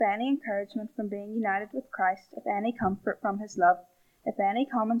any encouragement from being united with Christ, if any comfort from his love, if any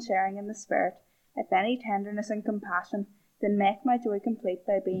common sharing in the Spirit, if any tenderness and compassion, then make my joy complete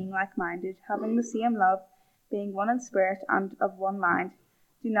by being like-minded, having the same love, being one in spirit and of one mind.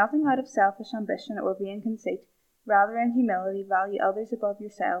 Do nothing out of selfish ambition or vain conceit, rather in humility value others above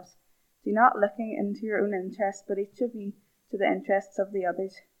yourselves. Do not looking into your own interests, but each of you to the interests of the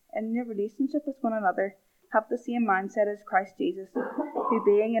others. In your relationship with one another, have the same mindset as Christ Jesus, who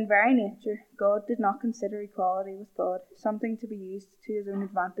being in very nature God, did not consider equality with God something to be used to his own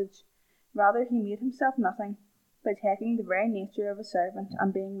advantage. Rather he made himself nothing, by taking the very nature of a servant,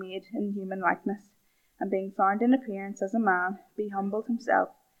 and being made in human likeness, and being found in appearance as a man, he humbled himself,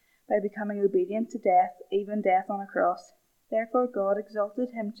 by becoming obedient to death, even death on a cross. Therefore God exalted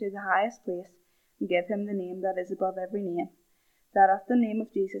him to the highest place, and gave him the name that is above every name, that at the name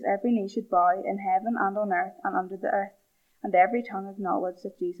of Jesus every knee should bow, in heaven and on earth and under the earth, and every tongue acknowledge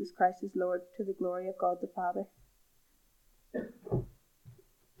that Jesus Christ is Lord, to the glory of God the Father.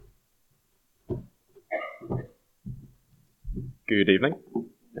 Good evening.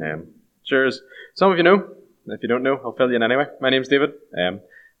 Sure as some of you know, if you don't know, I'll fill you in anyway. My name's David.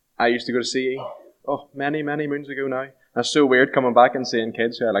 I used to go to CE, many moons ago now. It's so weird coming back and seeing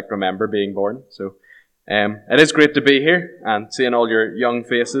kids who I remember being born. So it is great to be here and seeing all your young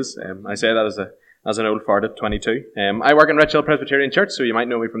faces. I say that as an old fart at 22. I work in Rich Hill Presbyterian Church, so you might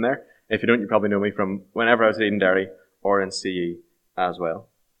know me from there. If you don't, you probably know me from whenever I was at Edenderry or in CE as well.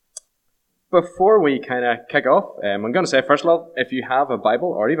 Before we kind of kick off, I'm going to say, first of all, if you have a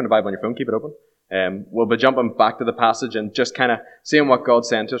Bible, or even a Bible on your phone, keep it open. We'll be jumping back to the passage and just kind of seeing what God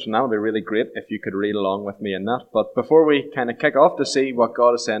sent to us, and that'll be really great if you could read along with me in that. But before we kind of kick off to see what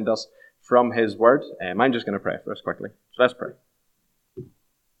God has sent us from his word, I'm just going to pray for us quickly. So let's pray.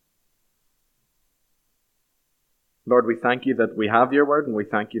 Lord, we thank you that we have your word, and we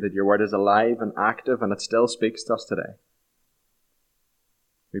thank you that your word is alive and active, and it still speaks to us today.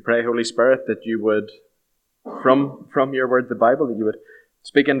 We pray, Holy Spirit, that you would, from your word, the Bible, that you would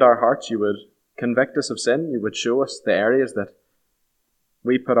speak into our hearts, you would convict us of sin, you would show us the areas that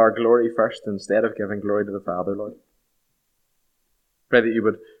we put our glory first instead of giving glory to the Father, Lord. Pray that you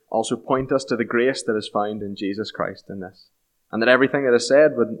would also point us to the grace that is found in Jesus Christ in this, and that everything that is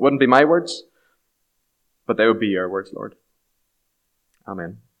said wouldn't be my words, but they would be your words, Lord.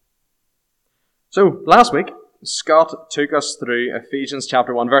 Amen. So, last week, Scott took us through Ephesians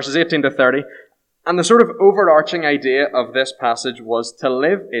chapter 1, verses 18 to 30, and the sort of overarching idea of this passage was to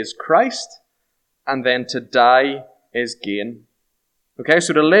live is Christ, and then to die is gain. Okay,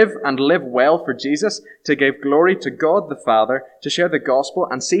 so to live and live well for Jesus, to give glory to God the Father, to share the gospel,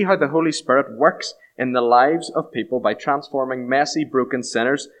 and see how the Holy Spirit works in the lives of people by transforming messy, broken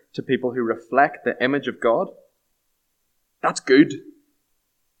sinners to people who reflect the image of God. That's good.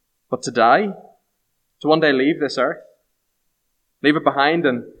 But to die, to one day leave this earth, leave it behind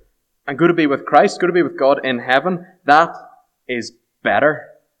and go to be with Christ, go to be with God in heaven, that is better.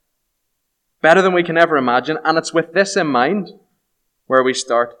 Better than we can ever imagine, and it's with this in mind where we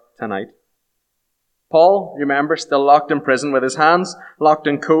start tonight. Paul, remember, still locked in prison with his hands locked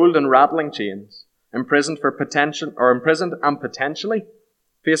in cold and rattling chains, imprisoned and potentially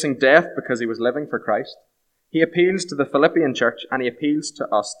facing death because he was living for Christ. He appeals to the Philippian church, and he appeals to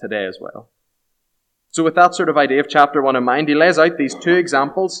us today as well. So with that sort of idea of chapter 1 in mind, he lays out these two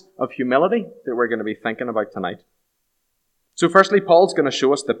examples of humility that we're going to be thinking about tonight. So firstly, Paul's going to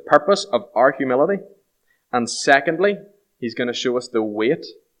show us the purpose of our humility. And secondly, he's going to show us the weight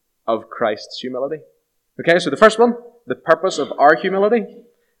of Christ's humility. Okay, so the first one, the purpose of our humility.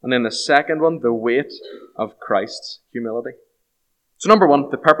 And then the second one, the weight of Christ's humility. So number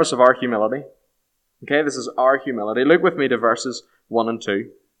 1, the purpose of our humility. Okay, this is our humility. Look with me to verses 1 and 2.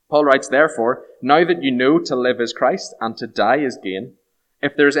 Paul writes, therefore, now that you know to live is Christ and to die is gain,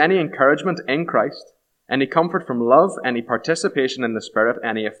 if there is any encouragement in Christ, any comfort from love, any participation in the Spirit,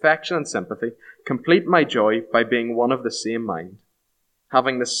 any affection and sympathy, complete my joy by being one of the same mind,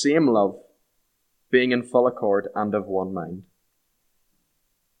 having the same love, being in full accord and of one mind.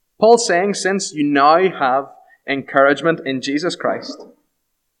 Paul's saying, since you now have encouragement in Jesus Christ,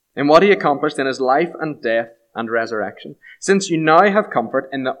 in what he accomplished in his life and death and resurrection, since you now have comfort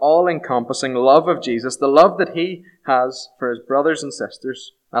in the all-encompassing love of Jesus, the love that he has for his brothers and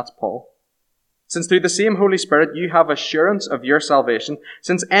sisters, that's Paul. Since through the same Holy Spirit you have assurance of your salvation,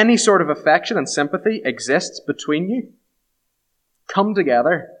 since any sort of affection and sympathy exists between you, come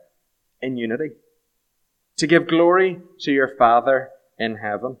together in unity to give glory to your Father in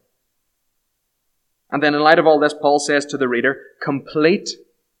heaven. And then in light of all this, Paul says to the reader, complete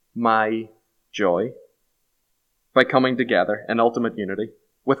my joy by coming together in ultimate unity.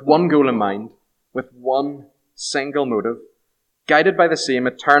 with one goal in mind, with one single motive, guided by the same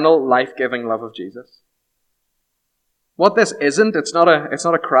eternal, life-giving love of Jesus. What this isn't, it's not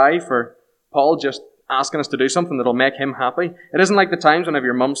a cry for Paul just asking us to do something that'll make him happy. It isn't like the times whenever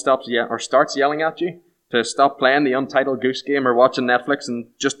your mum starts yelling at you to stop playing the Untitled Goose Game or watching Netflix and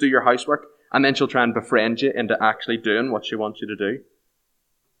just do your housework, and then she'll try and befriend you into actually doing what she wants you to do.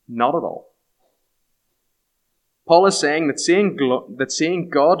 Not at all. Paul is saying that seeing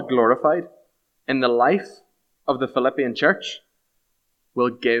God glorified in the life of the Philippian church will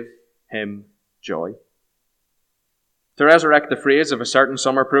give him joy. To resurrect the phrase of a certain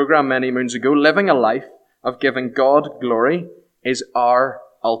summer program many moons ago, living a life of giving God glory is our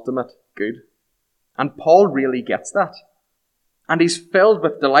ultimate good. And Paul really gets that. And he's filled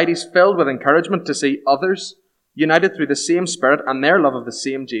with delight, he's filled with encouragement to see others united through the same Spirit and their love of the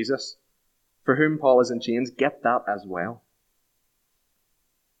same Jesus, for whom Paul is in chains, get that as well.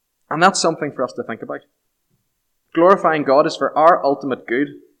 And that's something for us to think about. Glorifying God is for our ultimate good,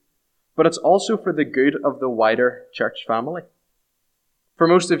 but it's also for the good of the wider church family. For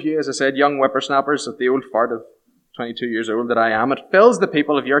most of you, as I said, young whippersnappers at the old fart of 22 years old that I am, it fills the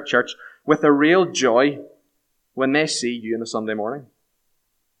people of your church with a real joy when they see you on a Sunday morning.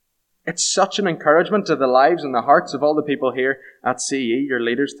 It's such an encouragement to the lives and the hearts of all the people here at CE, your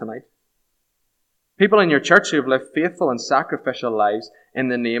leaders tonight. People in your church who have lived faithful and sacrificial lives in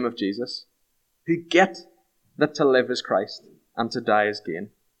the name of Jesus, who get that to live is Christ and to die is gain.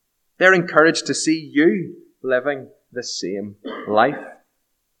 They're encouraged to see you living the same life.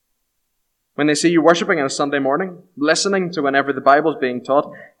 When they see you worshipping on a Sunday morning, listening to whenever the Bible's being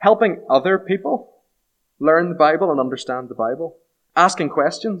taught, helping other people learn the Bible and understand the Bible, asking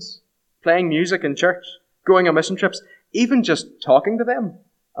questions, playing music in church, going on mission trips, even just talking to them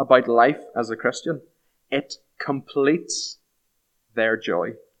about life as a Christian, it completes their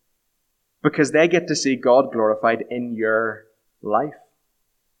joy because they get to see God glorified in your life.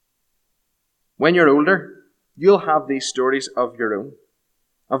 When you're older, you'll have these stories of your own,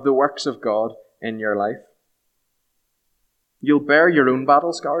 of the works of God in your life. You'll bear your own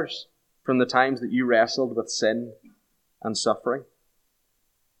battle scars from the times that you wrestled with sin and suffering.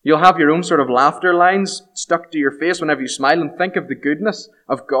 You'll have your own sort of laughter lines stuck to your face whenever you smile and think of the goodness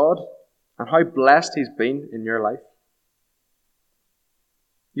of God and how blessed He's been in your life.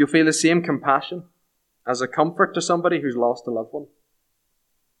 You'll feel the same compassion as a comfort to somebody who's lost a loved one.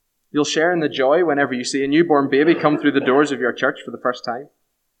 You'll share in the joy whenever you see a newborn baby come through the doors of your church for the first time.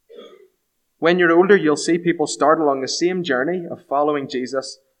 When you're older, you'll see people start along the same journey of following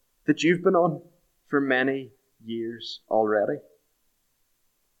Jesus that you've been on for many years already.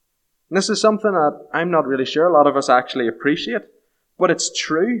 And this is something that I'm not really sure a lot of us actually appreciate, but it's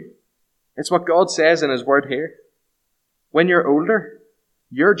true. It's what God says in His Word here. When you're older,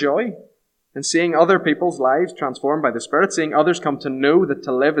 your joy in seeing other people's lives transformed by the Spirit, seeing others come to know that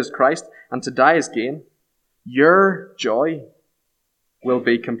to live is Christ and to die is gain, your joy will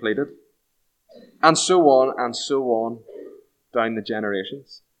be completed. And so on down the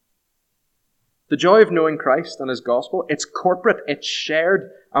generations. The joy of knowing Christ and His gospel, it's corporate, it's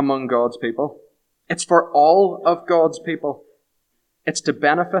shared among God's people. It's for all of God's people. It's to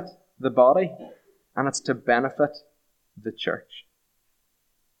benefit the body, and it's to benefit the church.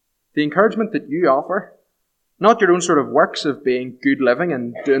 The encouragement that you offer, not your own sort of works of being good living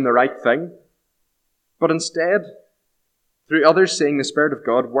and doing the right thing, but instead, through others seeing the Spirit of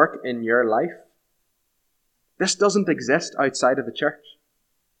God work in your life, this doesn't exist outside of the church.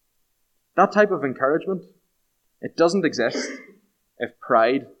 That type of encouragement, it doesn't exist if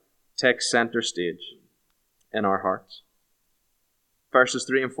pride takes center stage in our hearts. Verses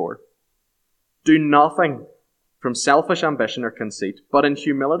 3 and 4. Do nothing from selfish ambition or conceit, but in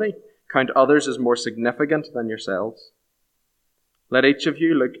humility count others as more significant than yourselves. Let each of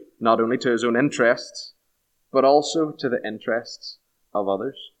you look not only to his own interests, but also to the interests of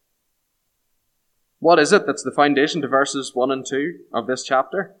others. What is it that's the foundation to verses 1 and 2 of this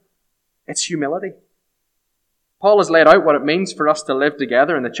chapter? It's humility. Paul has laid out what it means for us to live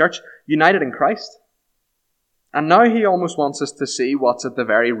together in the church, united in Christ. And now he almost wants us to see what's at the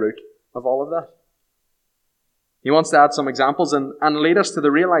very root of all of that. He wants to add some examples and lead us to the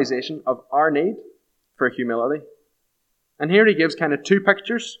realization of our need for humility. And here he gives kind of two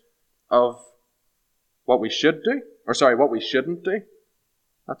pictures of what we shouldn't do.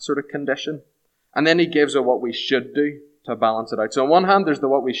 That sort of condition. And then he gives a what we should do to balance it out. So on one hand, there's the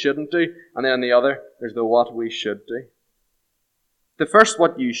what we shouldn't do, and then on the other, there's the what we should do. The first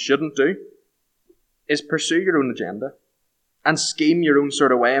what you shouldn't do is pursue your own agenda and scheme your own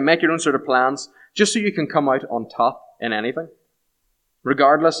sort of way and make your own sort of plans just so you can come out on top in anything.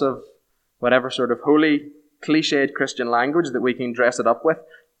 regardless of whatever sort of holy, cliched Christian language that we can dress it up with.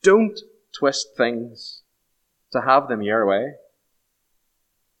 Don't twist things to have them your way.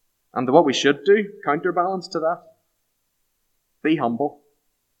 And what we should do, counterbalance to that, be humble.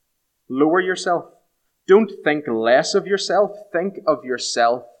 Lower yourself. Don't think less of yourself. Think of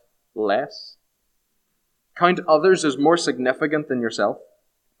yourself less. Count others as more significant than yourself.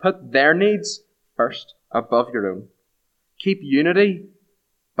 Put their needs first, above your own. Keep unity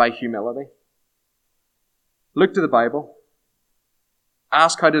by humility. Look to the Bible.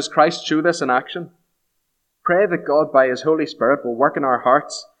 Ask, how does Christ show this in action? Pray that God, by His Holy Spirit, will work in our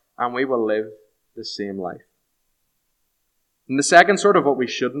hearts and we will live the same life. And the second sort of what we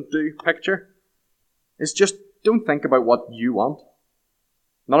shouldn't do picture is just don't think about what you want.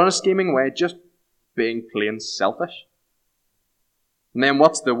 Not in a scheming way, just being plain selfish. And then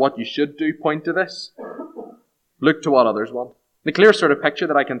what's the what you should do point to this? Look to what others want. The clear sort of picture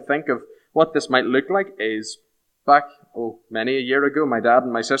that I can think of what this might look like is back, many a year ago, my dad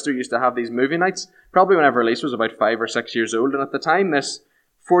and my sister used to have these movie nights, probably whenever Elise was about 5 or 6 years old, and at the time this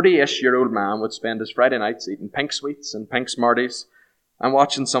 40-ish-year-old man would spend his Friday nights eating pink sweets and pink Smarties and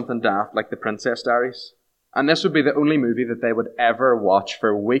watching something daft like The Princess Diaries. And this would be the only movie that they would ever watch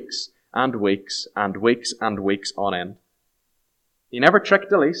for weeks and weeks and weeks and weeks on end. He never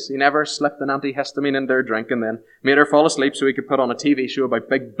tricked Elise. He never slipped an antihistamine into her drink and then made her fall asleep so he could put on a TV show about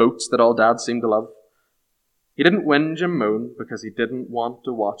big boats that all dads seemed to love. He didn't whinge and moan because he didn't want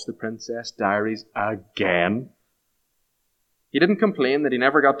to watch The Princess Diaries again. He didn't complain that he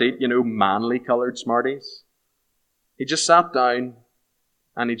never got to eat, manly coloured Smarties. He just sat down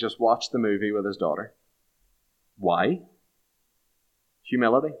and he just watched the movie with his daughter. Why?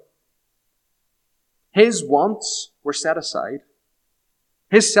 Humility. His wants were set aside.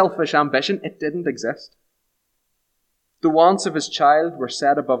 His selfish ambition, it didn't exist. The wants of his child were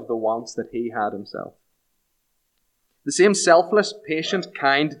set above the wants that he had himself. The same selfless, patient,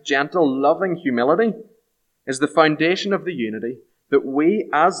 kind, gentle, loving humility is the foundation of the unity that we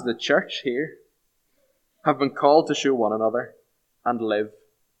as the church here have been called to show one another and live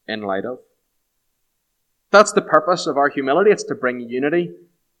in light of. That's the purpose of our humility. It's to bring unity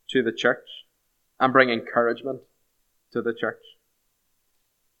to the church and bring encouragement to the church.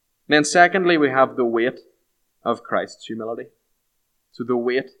 And then secondly, we have the weight of Christ's humility. So the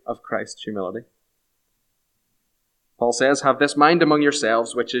weight of Christ's humility. Paul says, "Have this mind among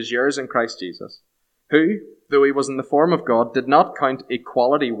yourselves, which is yours in Christ Jesus, who, though he was in the form of God, did not count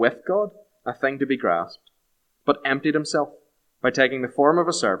equality with God a thing to be grasped, but emptied himself by taking the form of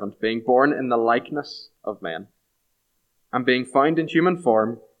a servant, being born in the likeness of men. And being found in human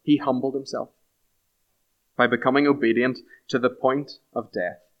form, he humbled himself by becoming obedient to the point of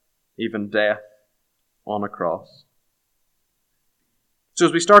death, even death on a cross." So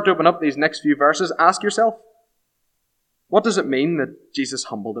as we start to open up these next few verses, ask yourself, what does it mean that Jesus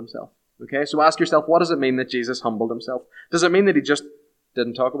humbled himself? Okay, so ask yourself, what does it mean that Jesus humbled himself? Does it mean that he just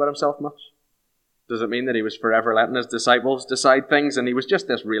didn't talk about himself much? Does it mean that he was forever letting his disciples decide things and he was just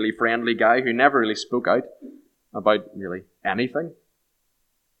this really friendly guy who never really spoke out about really anything?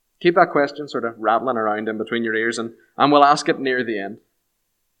 Keep that question sort of rattling around in between your ears and we'll ask it near the end.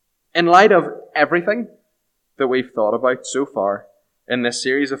 In light of everything that we've thought about so far in this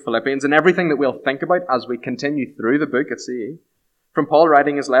series of Philippians and everything that we'll think about as we continue through the book at CE, from Paul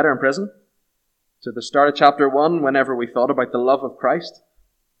writing his letter in prison to the start of chapter 1, whenever we thought about the love of Christ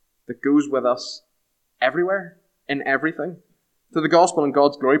that goes with us everywhere, in everything, to the gospel and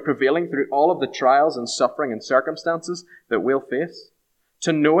God's glory prevailing through all of the trials and suffering and circumstances that we'll face,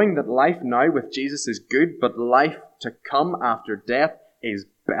 to knowing that life now with Jesus is good, but life to come after death is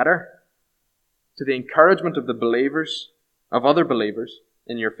better, to the encouragement of the believers, of other believers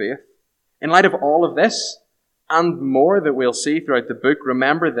in your faith. In light of all of this, and more that we'll see throughout the book,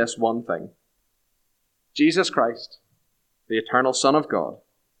 remember this one thing. Jesus Christ, the eternal Son of God,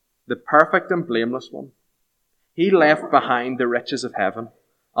 the perfect and blameless one, he left behind the riches of heaven,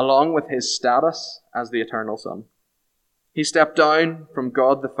 along with his status as the eternal Son. He stepped down from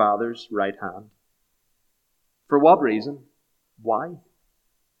God the Father's right hand. For what reason? Why?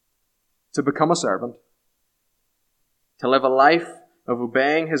 To become a servant. To live a life of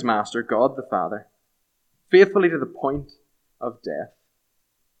obeying his master, God the Father, faithfully to the point of death.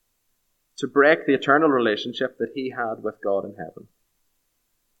 To break the eternal relationship that he had with God in heaven.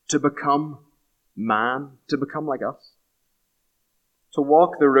 To become man, to become like us. To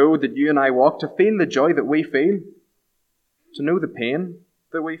walk the road that you and I walk, to feel the joy that we feel. To know the pain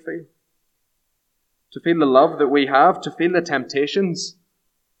that we feel. To feel the love that we have, to feel the temptations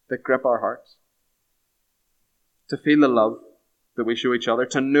that grip our hearts. To feel the love that we show each other,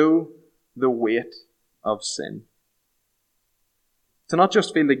 to know the weight of sin. To not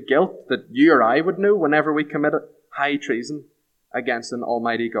just feel the guilt that you or I would know whenever we commit high treason against an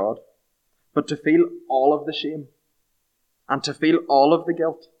almighty God, but to feel all of the shame and to feel all of the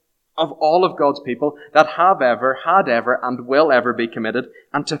guilt of all of God's people that have ever, had ever, and will ever be committed,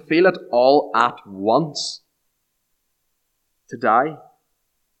 and to feel it all at once. To die.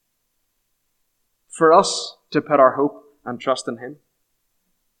 For us to put our hope and trust in Him.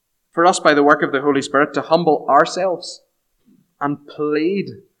 For us, by the work of the Holy Spirit, to humble ourselves and plead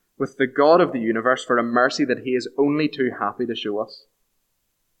with the God of the universe for a mercy that He is only too happy to show us.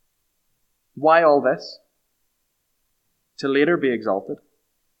 Why all this? To later be exalted.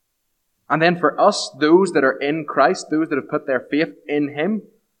 And then for us, those that are in Christ, those that have put their faith in Him,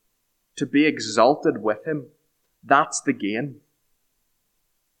 to be exalted with Him. That's the gain.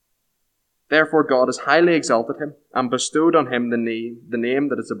 Therefore God has highly exalted Him and bestowed on Him the name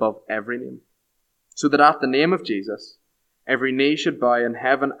that is above every name, so that at the name of Jesus every knee should bow in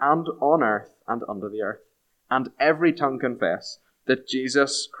heaven and on earth and under the earth, and every tongue confess that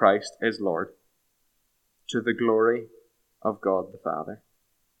Jesus Christ is Lord, to the glory of God the Father.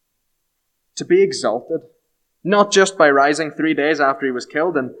 To be exalted, not just by rising 3 days after He was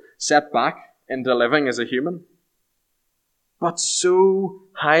killed and set back into living as a human, but so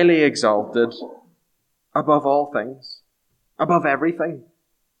highly exalted above all things, above everything.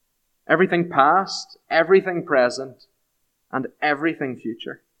 Everything past, everything present, and everything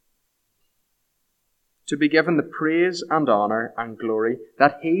future. To be given the praise and honour and glory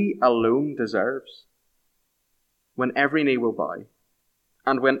that He alone deserves, when every knee will bow,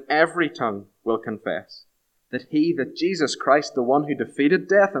 and when every tongue will confess that Jesus Christ, the one who defeated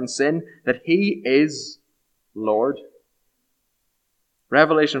death and sin, that He is Lord.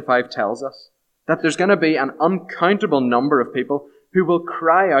 Revelation 5 tells us that there's going to be an uncountable number of people who will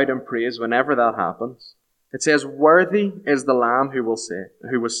cry out in praise whenever that happens. It says, "Worthy is the Lamb who was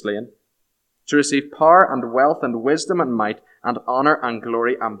slain, to receive power and wealth and wisdom and might and honour and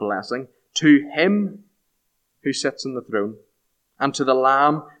glory and blessing. To Him who sits on the throne, and to the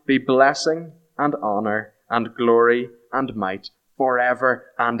Lamb be blessing and honour and glory and might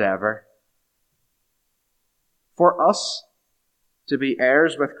forever and ever." For us to be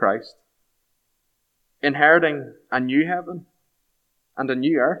heirs with Christ, inheriting a new heaven and a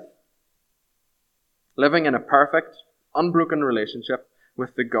new earth, living in a perfect, unbroken relationship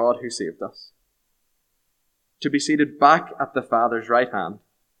with the God who saved us, to be seated back at the Father's right hand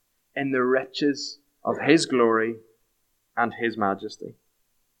in the riches of His glory and His majesty,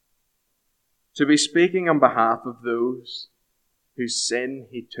 to be speaking on behalf of those whose sin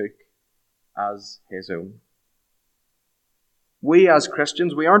He took as His own. We as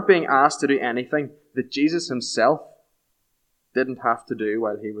Christians, we aren't being asked to do anything that Jesus Himself didn't have to do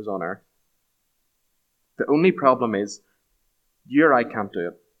while He was on earth. The only problem is, you or I can't do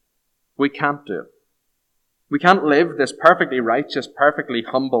it. We can't do it. We can't live this perfectly righteous, perfectly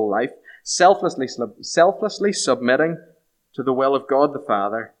humble life, selflessly submitting to the will of God the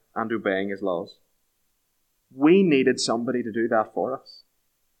Father and obeying His laws. We needed somebody to do that for us.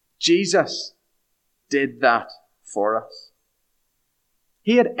 Jesus did that for us.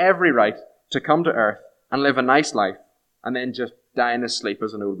 He had every right to come to earth and live a nice life and then just die in his sleep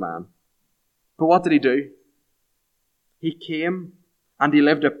as an old man. But what did He do? He came and He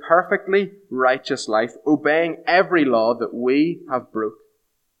lived a perfectly righteous life, obeying every law that we have broke.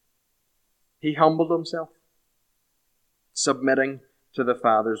 He humbled Himself, submitting to the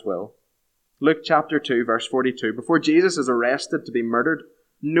Father's will. Luke chapter 2, verse 42. Before Jesus is arrested to be murdered,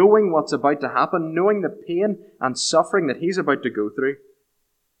 knowing what's about to happen, knowing the pain and suffering that He's about to go through,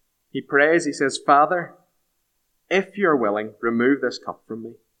 He prays, He says, "Father, if You're willing, remove this cup from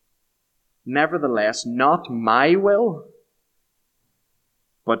me. Nevertheless, not my will,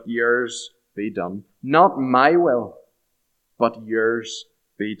 but Yours be done." Not my will, but Yours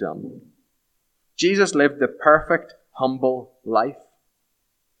be done. Jesus lived the perfect, humble life.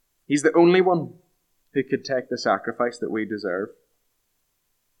 He's the only one who could take the sacrifice that we deserve.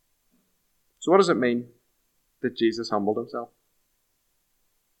 So what does it mean that Jesus humbled Himself?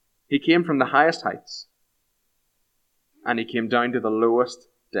 He came from the highest heights, and He came down to the lowest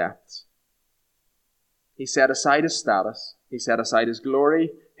depths. He set aside His status, He set aside His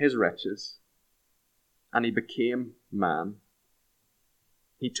glory, His riches, and He became man.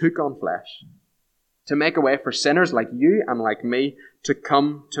 He took on flesh to make a way for sinners like you and like me to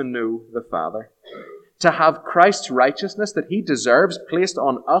come to know the Father, to have Christ's righteousness that He deserves placed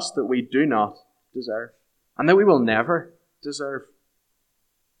on us that we do not deserve, and that we will never deserve.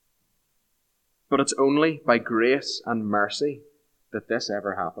 But it's only by grace and mercy that this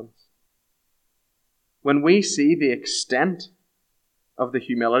ever happens. When we see the extent of the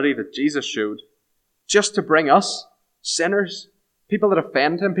humility that Jesus showed just to bring us, sinners, people that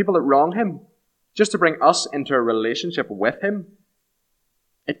offend him, people that wrong him, just to bring us into a relationship with him,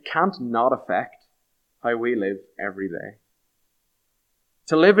 it can't not affect how we live every day.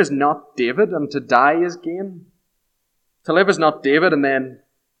 To live is not David, and to die is gain. To live is not David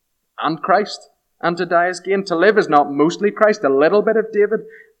and Christ, and to die is gain. To live is not mostly Christ, a little bit of David,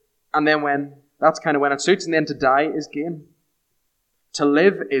 and then that's kind of when it suits, and then to die is gain. To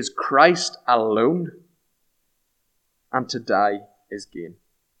live is Christ alone, and to die is gain.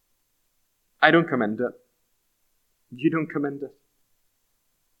 I don't come into it. You don't come into it.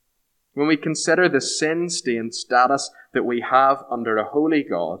 When we consider the sin-stained status that we have under a holy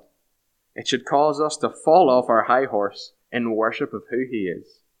God, it should cause us to fall off our high horse in worship of who he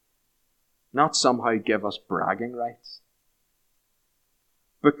is, not somehow give us bragging rights.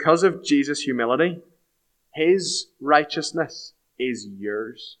 Because of Jesus' humility, his righteousness is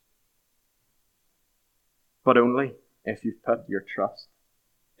yours. But only if you've put your trust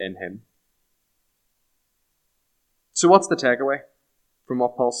in him. So what's the takeaway from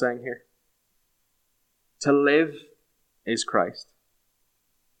what Paul's saying here? To live is Christ.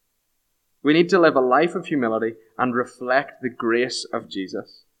 We need to live a life of humility and reflect the grace of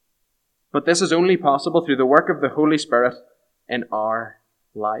Jesus. But this is only possible through the work of the Holy Spirit in our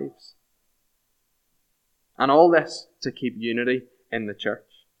lives. And all this to keep unity in the church.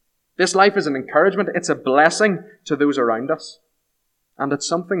 This life is an encouragement. It's a blessing to those around us. And it's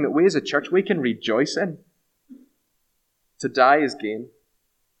something that we as a church, we can rejoice in. To die is gain.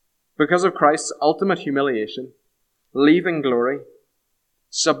 Because of Christ's ultimate humiliation, leaving glory,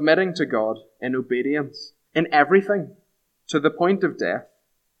 submitting to God in obedience, in everything, to the point of death,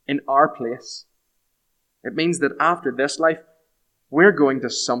 in our place. It means that after this life, we're going to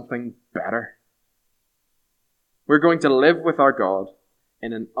something better. We're going to live with our God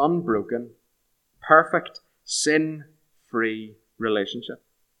in an unbroken, perfect, sin-free relationship.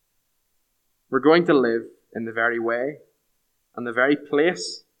 We're going to live in the very way and the very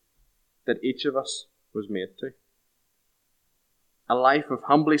place that each of us was made to. A life of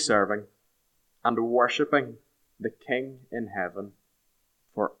humbly serving and worshipping the King in heaven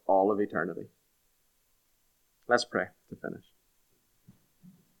for all of eternity. Let's pray to finish.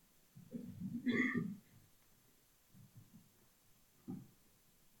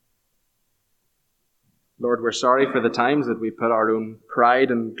 Lord, we're sorry for the times that we put our own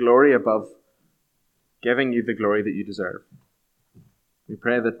pride and glory above giving you the glory that you deserve. We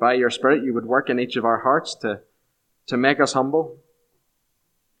pray that by your Spirit you would work in each of our hearts to make us humble.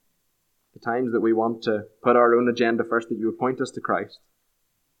 The times that we want to put our own agenda first, that you would point us to Christ.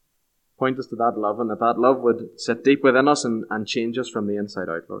 Point us to that love, and that love would sit deep within us and change us from the inside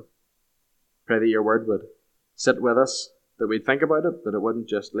out, Lord. Pray that your word would sit with us, that we'd think about it, that it wouldn't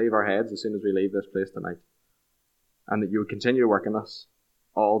just leave our heads as soon as we leave this place tonight. And that you would continue to work in us,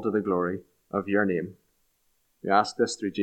 all to the glory of your name. We ask this through Jesus.